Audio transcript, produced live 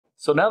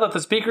So now that the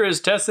speaker is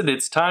tested,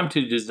 it's time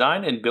to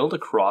design and build a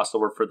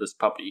crossover for this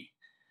puppy.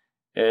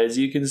 As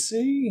you can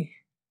see,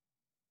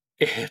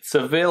 it's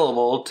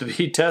available to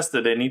be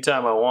tested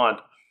anytime I want.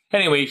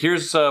 Anyway,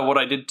 here's what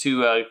I did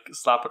to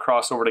slap a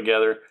crossover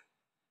together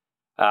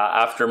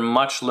after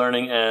much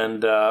learning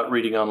and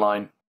reading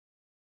online.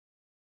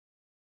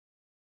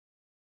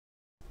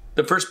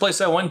 The first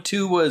place I went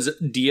to was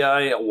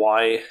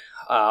DIY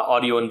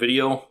Audio and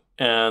Video.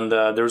 And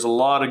there's a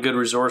lot of good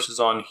resources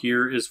on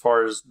here as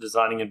far as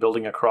designing and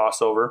building a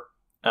crossover.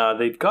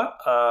 They've got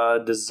a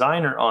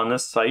designer on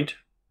this site,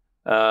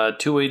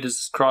 two-way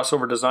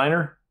crossover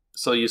designer.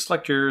 So you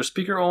select your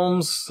speaker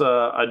ohms.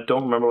 I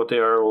don't remember what they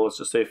are. Well, let's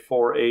just say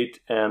 4.8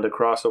 and a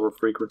crossover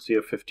frequency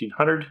of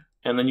 1500.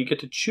 And then you get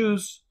to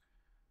choose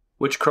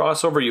which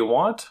crossover you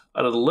want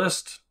out of the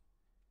list.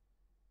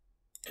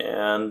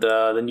 And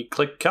then you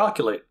click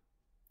calculate.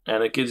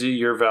 And it gives you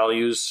your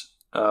values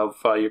of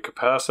your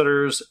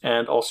capacitors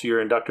and also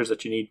your inductors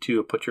that you need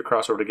to put your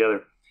crossover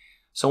together.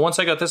 So once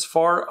I got this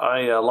far,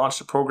 I launched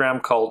a program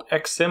called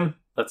XSIM.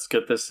 Let's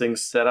get this thing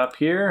set up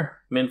here.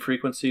 Min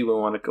frequency, we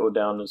want to go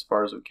down as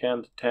far as we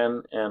can to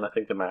 10, and I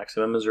think the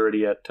maximum is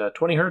already at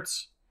 20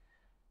 hertz.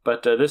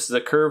 But this is a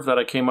curve that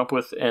I came up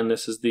with, and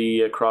this is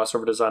the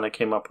crossover design I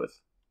came up with.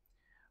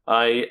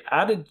 I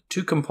added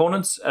two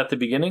components at the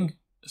beginning.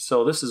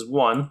 So this is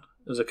one,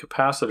 is a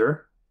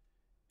capacitor,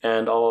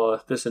 and all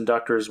this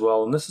inductor as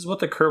well. And this is what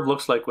the curve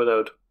looks like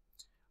without.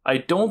 I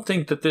don't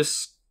think that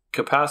this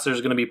capacitor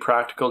is going to be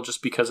practical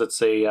just because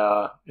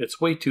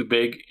it's way too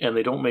big and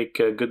they don't make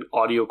good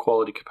audio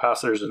quality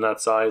capacitors in that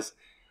size.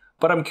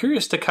 But I'm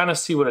curious to kind of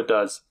see what it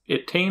does.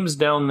 It tames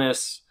down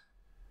this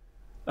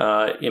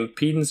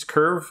impedance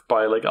curve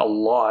by like a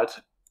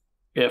lot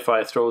if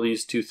I throw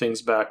these two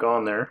things back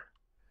on there.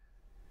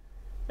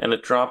 And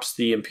it drops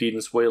the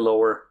impedance way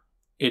lower.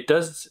 It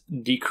does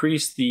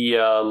decrease the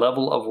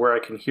level of where I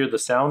can hear the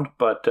sound,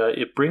 but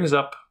it brings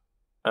up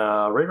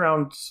right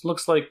around,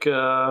 looks like,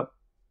 I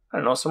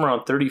don't know, somewhere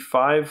around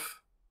 35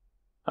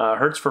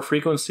 hertz for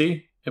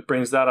frequency. It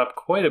brings that up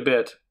quite a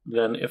bit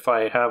than if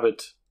I have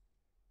it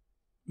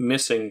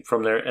missing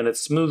from there, and it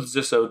smooths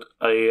this out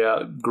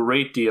a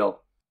great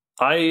deal.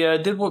 I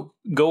did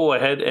go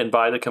ahead and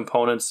buy the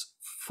components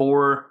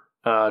for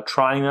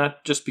trying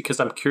that, just because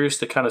I'm curious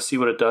to kind of see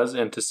what it does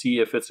and to see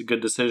if it's a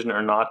good decision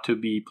or not to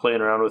be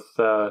playing around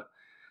with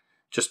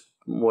just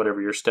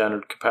whatever your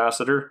standard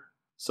capacitor.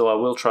 So I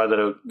will try that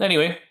out.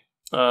 Anyway,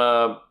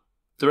 the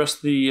rest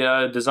of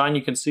the design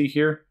you can see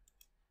here.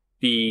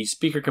 The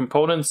speaker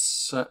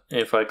components,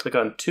 if I click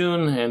on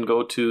Tune and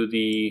go to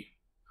the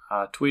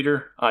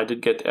tweeter, I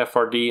did get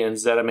FRD and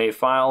ZMA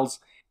files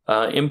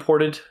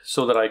imported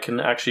so that I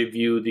can actually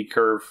view the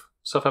curve.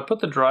 So if I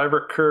put the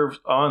driver curves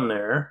on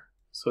there,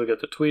 so we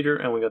got the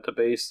tweeter and we got the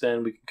bass,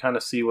 and we can kind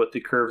of see what the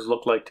curves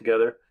look like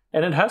together.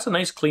 And it has a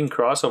nice clean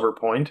crossover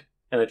point,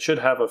 and it should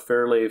have a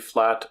fairly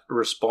flat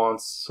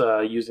response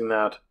using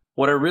that.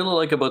 What I really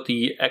like about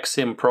the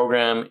XSIM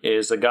program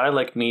is a guy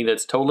like me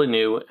that's totally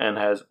new and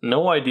has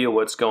no idea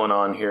what's going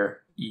on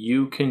here.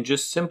 You can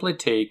just simply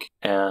take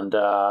and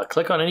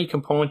click on any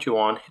component you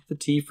want, hit the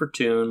T for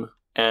tune,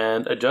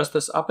 and adjust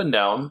this up and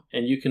down,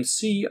 and you can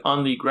see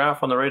on the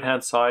graph on the right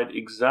hand side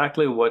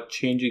exactly what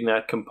changing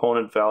that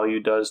component value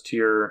does to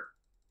your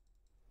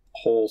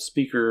whole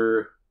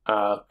speaker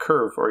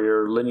curve, or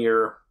your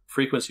linear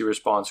frequency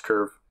response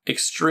curve.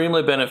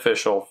 Extremely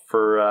beneficial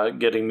for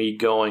getting me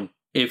going.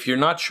 If you're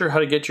not sure how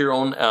to get your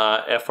own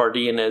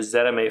FRD and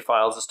ZMA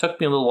files, this took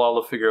me a little while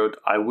to figure out.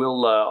 I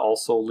will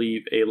also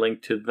leave a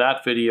link to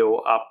that video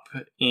up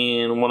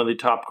in one of the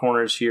top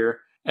corners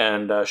here,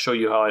 and show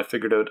you how I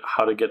figured out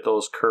how to get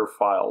those curve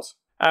files.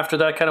 After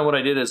that, kind of what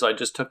I did is I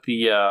just took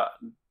the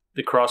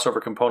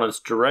crossover components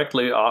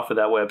directly off of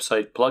that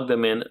website, plugged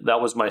them in. That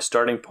was my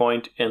starting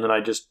point, and then I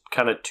just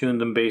kind of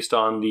tuned them based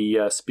on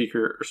the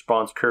speaker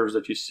response curves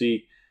that you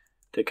see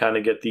to kind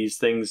of get these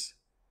things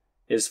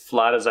as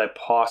flat as I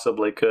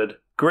possibly could.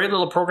 Great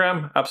little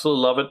program,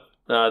 absolutely love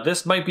it.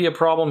 This might be a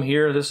problem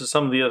here. This is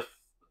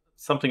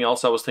something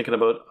else I was thinking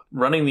about,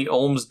 running the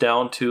ohms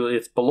down to,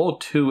 it's below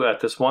 2 at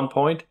this one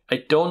point.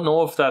 I don't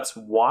know if that's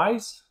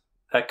wise.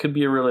 That could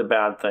be a really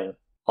bad thing.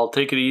 I'll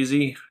take it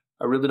easy.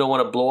 I really don't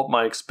want to blow up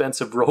my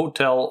expensive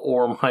Rotel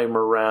or my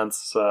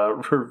Marantz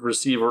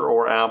receiver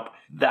or amp.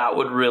 That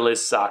would really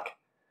suck.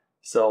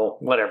 So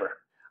whatever.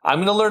 I'm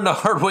going to learn the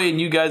hard way,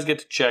 and you guys get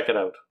to check it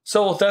out.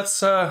 So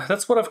that's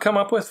what I've come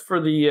up with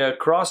for the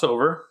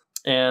crossover.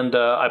 And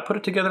I put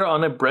it together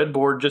on a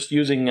breadboard just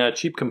using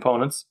cheap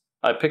components.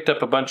 I picked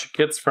up a bunch of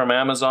kits from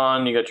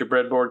Amazon. You got your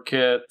breadboard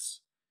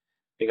kits,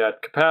 you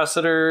got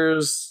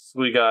capacitors,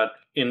 we got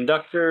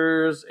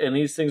inductors, and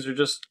these things are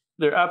just,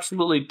 they're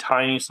absolutely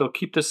tiny, so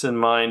keep this in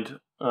mind,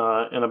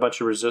 and a bunch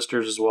of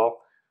resistors as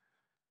well,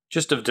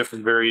 just of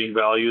different varying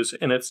values.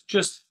 And it's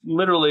just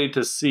literally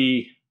to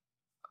see,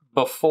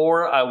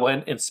 before I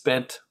went and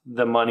spent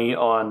the money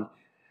on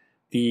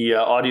the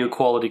audio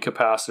quality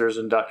capacitors,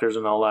 inductors,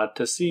 and all that,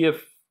 to see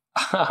if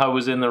I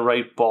was in the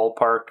right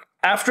ballpark.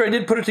 After I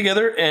did put it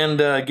together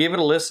and gave it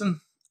a listen,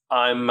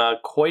 I'm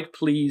quite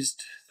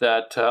pleased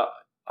that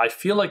I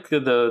feel like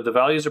the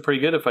values are pretty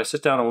good. If I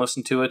sit down and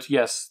listen to it,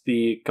 yes,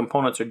 the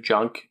components are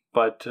junk,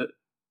 but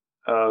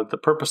the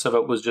purpose of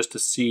it was just to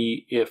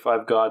see if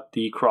I've got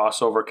the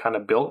crossover kind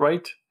of built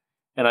right.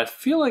 And I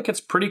feel like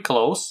it's pretty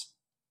close.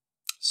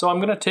 So I'm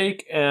going to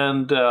take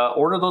and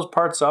order those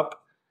parts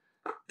up.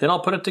 Then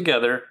I'll put it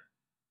together.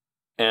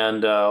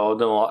 And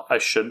then I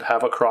should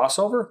have a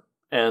crossover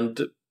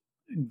and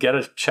get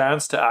a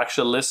chance to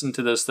actually listen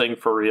to this thing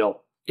for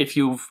real. If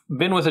you've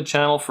been with the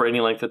channel for any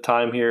length of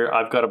time here,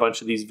 I've got a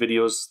bunch of these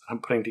videos I'm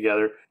putting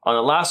together. On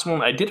the last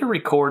one, I did a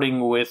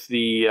recording with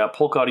the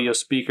Polk Audio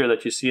speaker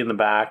that you see in the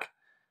back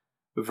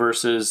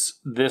versus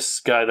this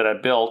guy that I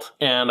built.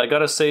 And I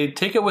gotta say,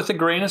 take it with a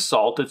grain of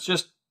salt. It's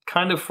just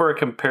kind of for a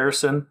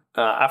comparison.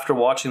 After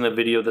watching the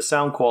video, the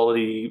sound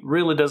quality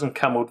really doesn't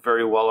come out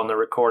very well on the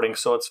recording,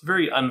 so it's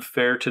very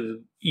unfair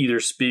to either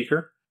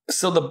speaker.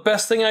 So the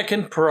best thing I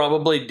can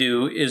probably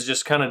do is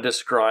just kind of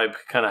describe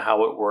kind of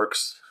how it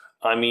works.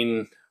 I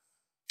mean,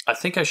 I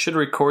think I should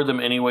record them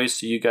anyway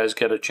so you guys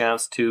get a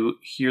chance to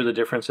hear the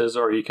differences,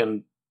 or you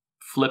can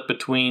flip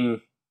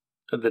between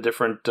the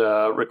different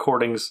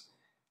recordings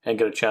and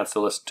get a chance to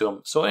listen to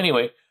them. So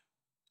anyway,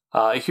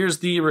 here's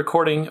the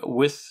recording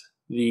with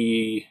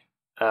the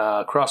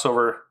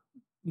crossover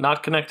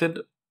not connected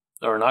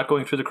or not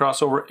going through the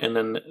crossover, and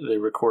then the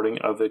recording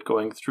of it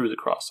going through the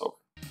crossover.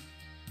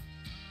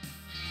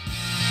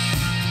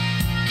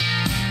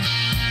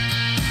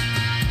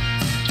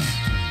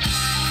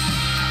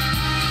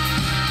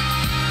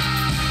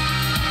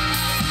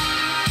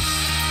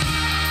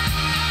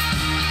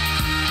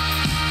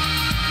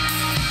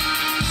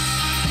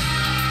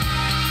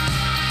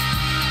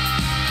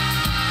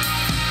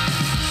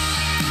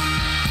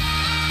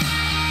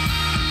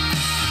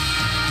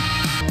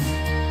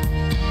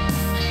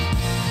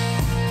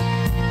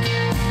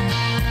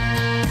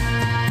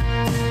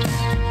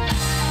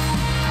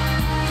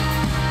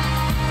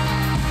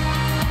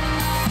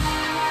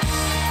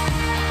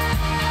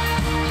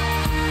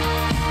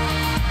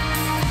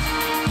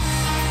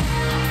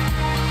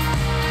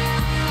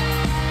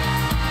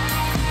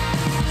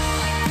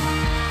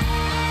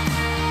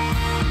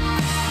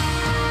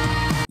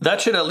 That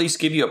should at least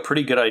give you a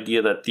pretty good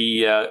idea that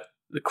the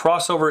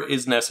crossover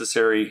is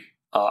necessary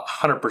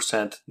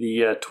 100%.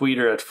 The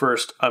tweeter at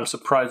first, I'm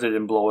surprised I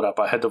didn't blow it up.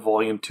 I had the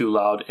volume too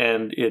loud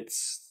and it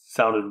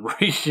sounded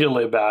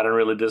really bad and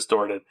really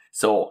distorted.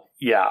 So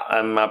yeah,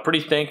 I'm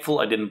pretty thankful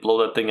I didn't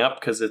blow that thing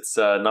up because it's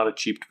not a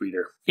cheap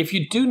tweeter. If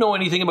you do know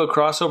anything about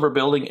crossover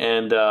building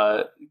and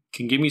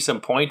can give me some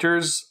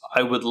pointers,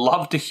 I would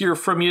love to hear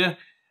from you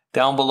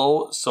down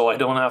below, so I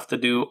don't have to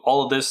do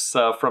all of this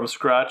from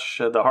scratch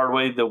the hard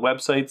way. The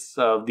websites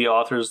of the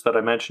authors that I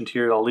mentioned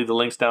here, I'll leave the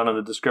links down in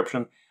the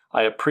description.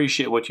 I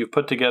appreciate what you've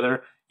put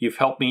together. You've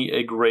helped me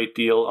a great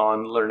deal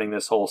on learning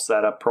this whole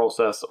setup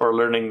process, or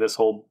learning this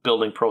whole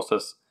building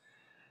process.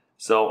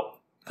 So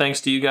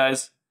thanks to you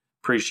guys.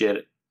 Appreciate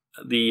it.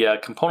 The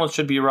components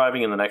should be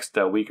arriving in the next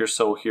week or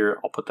so here.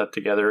 I'll put that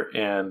together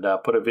and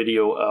put a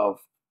video of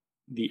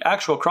the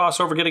actual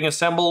crossover getting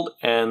assembled,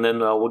 and then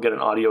we'll get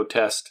an audio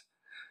test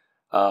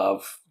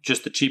of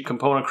just the cheap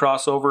component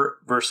crossover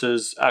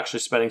versus actually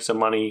spending some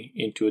money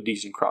into a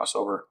decent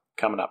crossover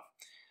coming up.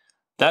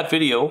 That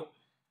video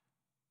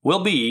will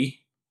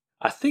be,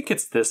 I think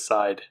it's this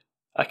side.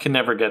 I can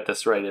never get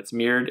this right. It's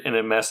mirrored and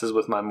it messes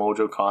with my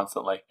mojo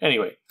constantly.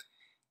 Anyway,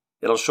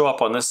 it'll show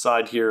up on this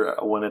side here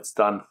when it's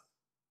done.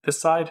 This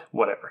side?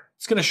 Whatever.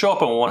 It's going to show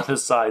up on one of the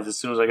sides as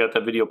soon as I got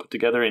that video put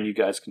together, and you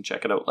guys can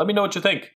check it out. Let me know what you think.